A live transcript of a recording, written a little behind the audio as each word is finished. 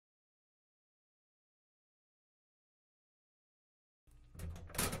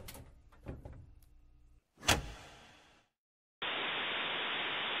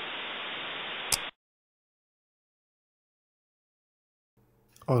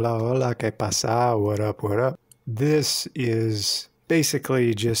Hola, hola, ¿qué pasa? What up, what up? This is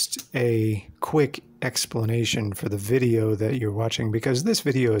basically just a quick explanation for the video that you're watching because this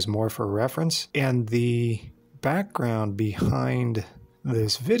video is more for reference, and the background behind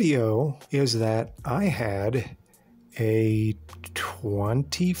this video is that I had a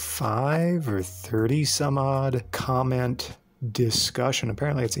 25 or 30 some odd comment discussion.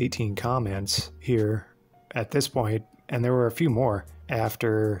 Apparently it's 18 comments here at this point, and there were a few more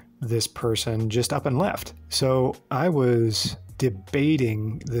after this person just up and left. So I was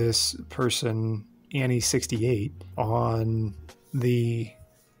debating this person, Annie68, on the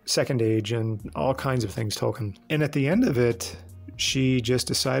Second Age and all kinds of things Tolkien. And at the end of it, she just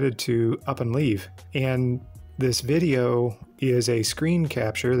decided to up and leave. And this video is a screen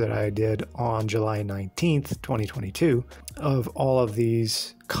capture that I did on July 19th, 2022, of all of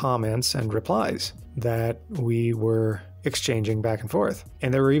these comments and replies that we were exchanging back and forth.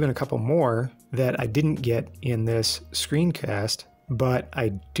 And there were even a couple more that I didn't get in this screencast, but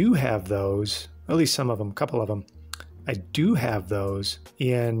I do have those, at least some of them, a couple of them, I do have those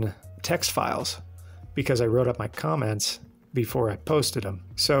in text files because I wrote up my comments before I posted them.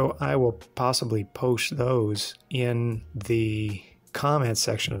 So I will possibly post those in the comments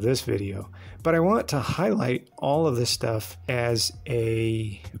section of this video. But I want to highlight all of this stuff as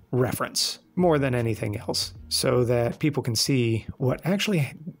a reference more than anything else so that people can see what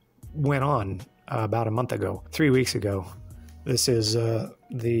actually went on about a month ago, 3 weeks ago. This is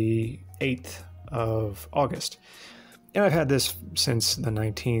the 8th of August. And I've had this since the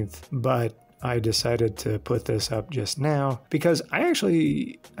 19th, but I decided to put this up just now because I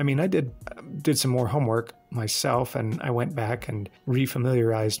did some more homework myself, and I went back and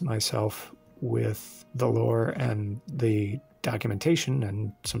refamiliarized myself with the lore and the documentation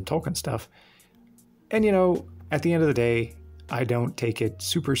and some Tolkien stuff. And at the end of the day, I don't take it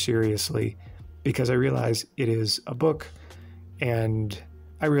super seriously because I realize it is a book, and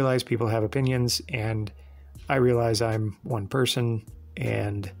I realize people have opinions, and I realize I'm one person,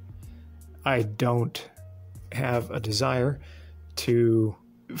 and I don't have a desire to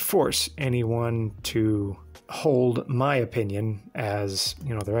force anyone to hold my opinion as,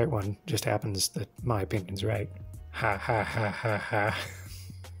 the right one. Just happens that my opinion's right. Ha ha ha ha ha.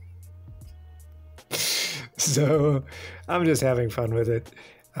 So I'm just having fun with it.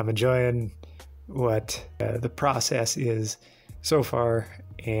 I'm enjoying what the process is so far,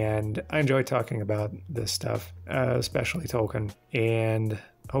 and I enjoy talking about this stuff, especially Tolkien, and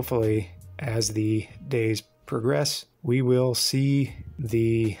hopefully as the days progress, we will see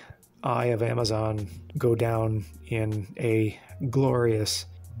the eye of Amazon go down in a glorious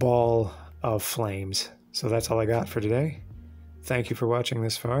ball of flames. So that's all I got for today. Thank you for watching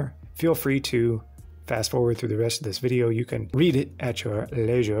this far. Feel free to fast forward through the rest of this video. You can read it at your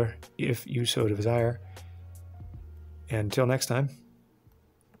leisure if you so desire. Until next time,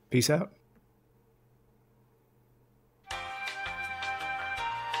 peace out.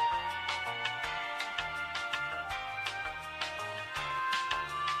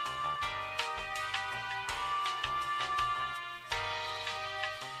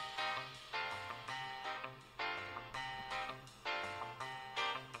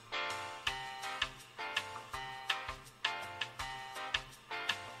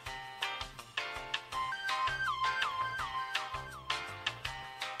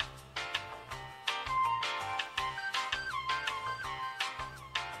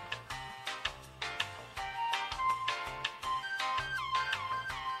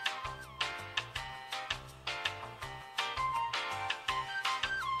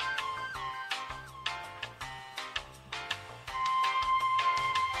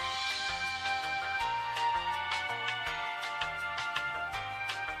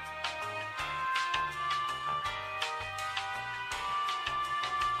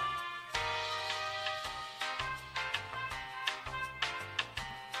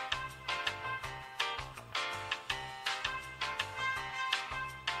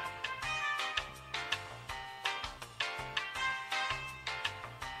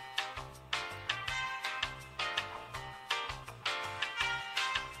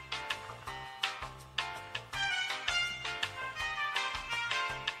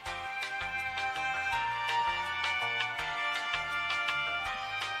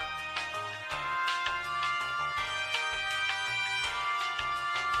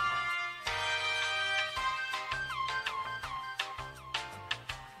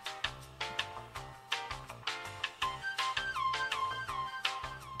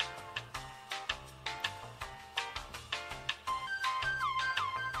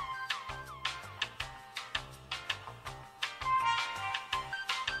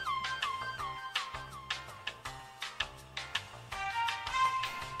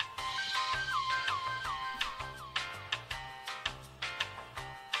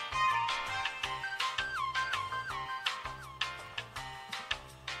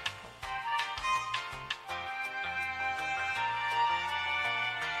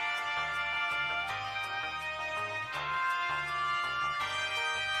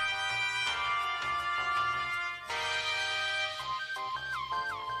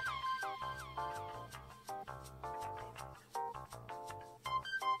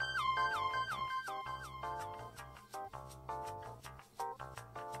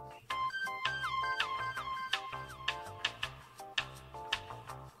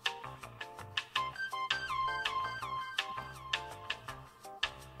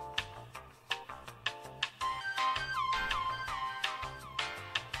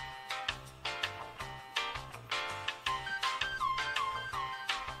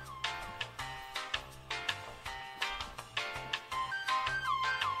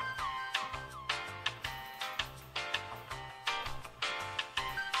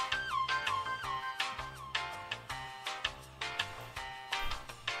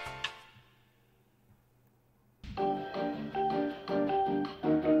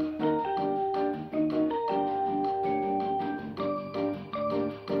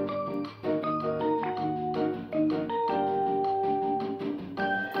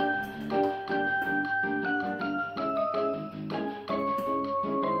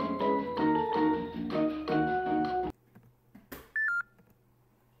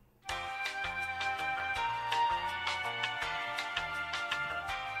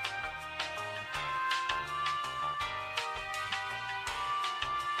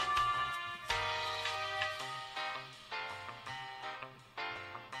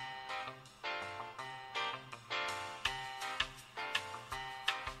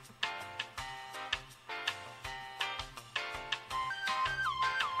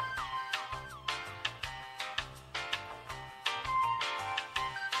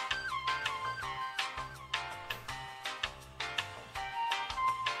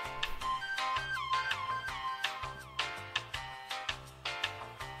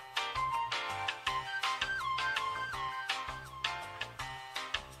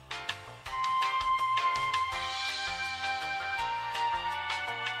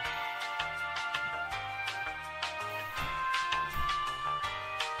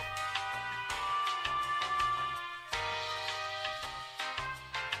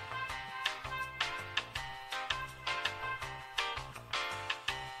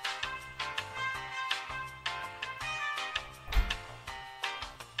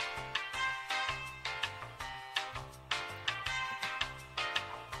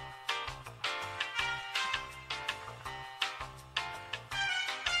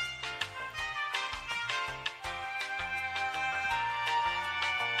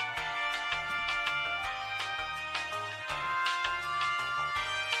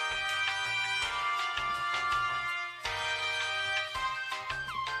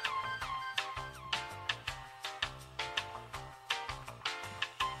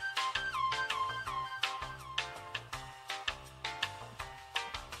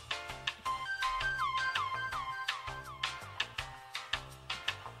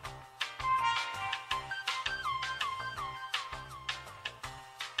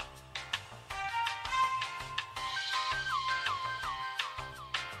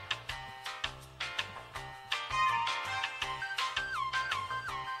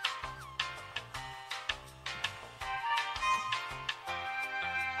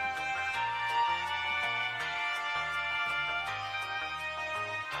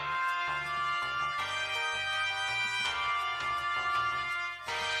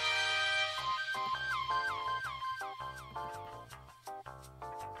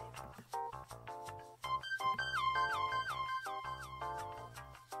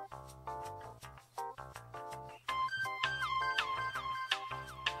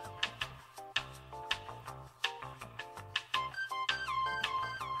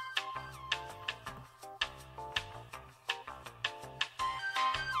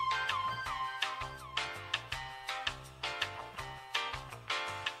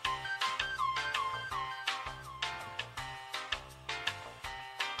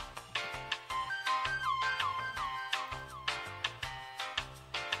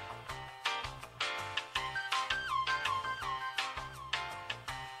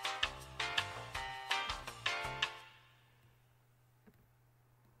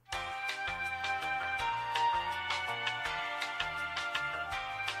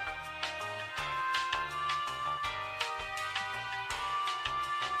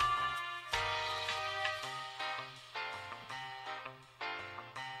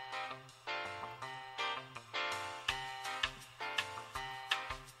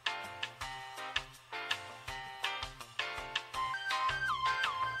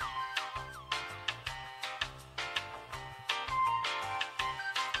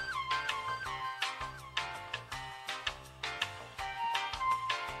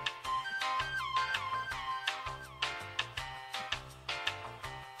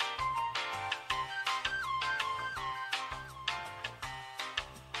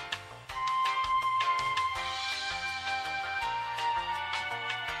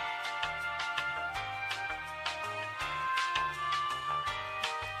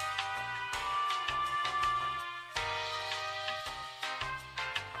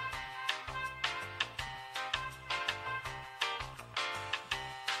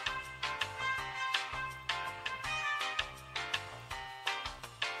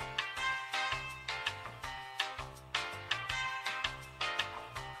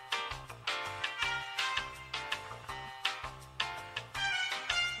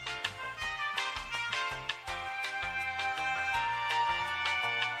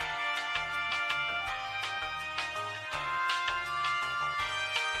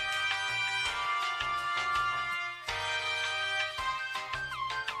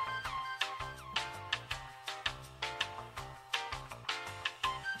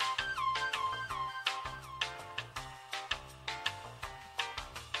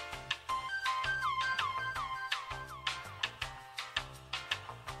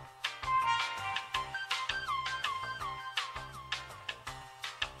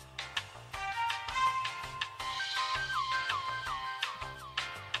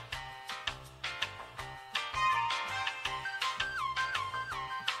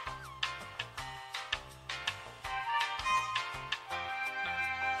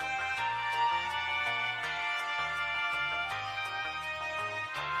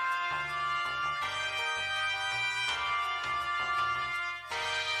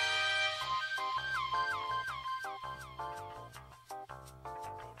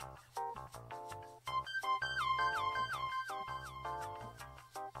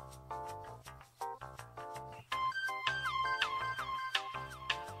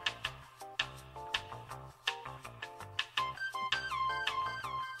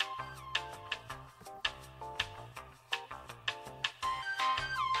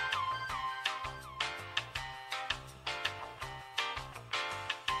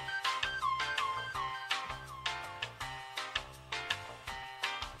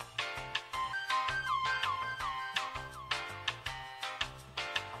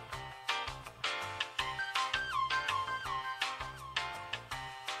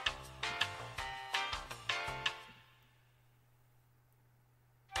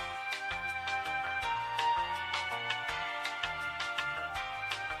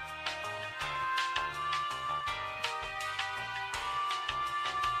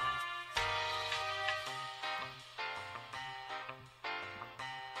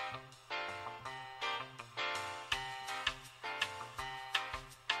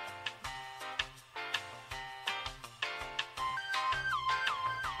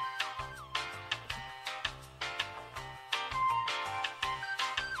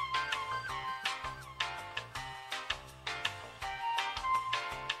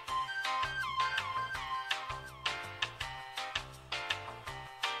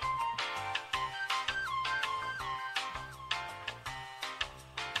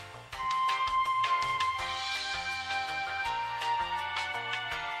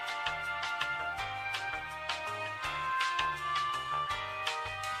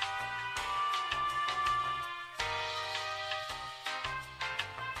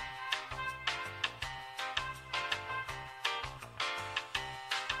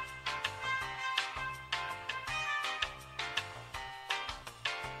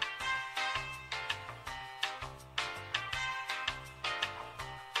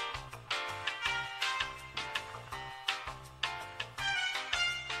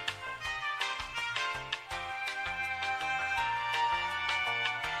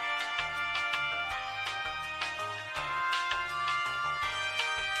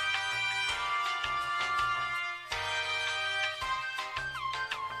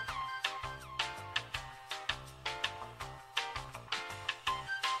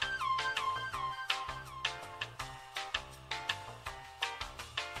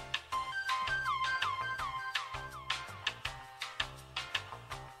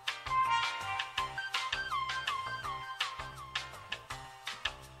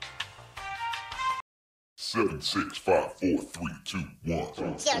 7, 6, 5, 4, 3, 2, 1. You'll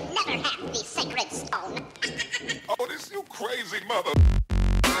never have the sacred stone. Oh, this you crazy mother...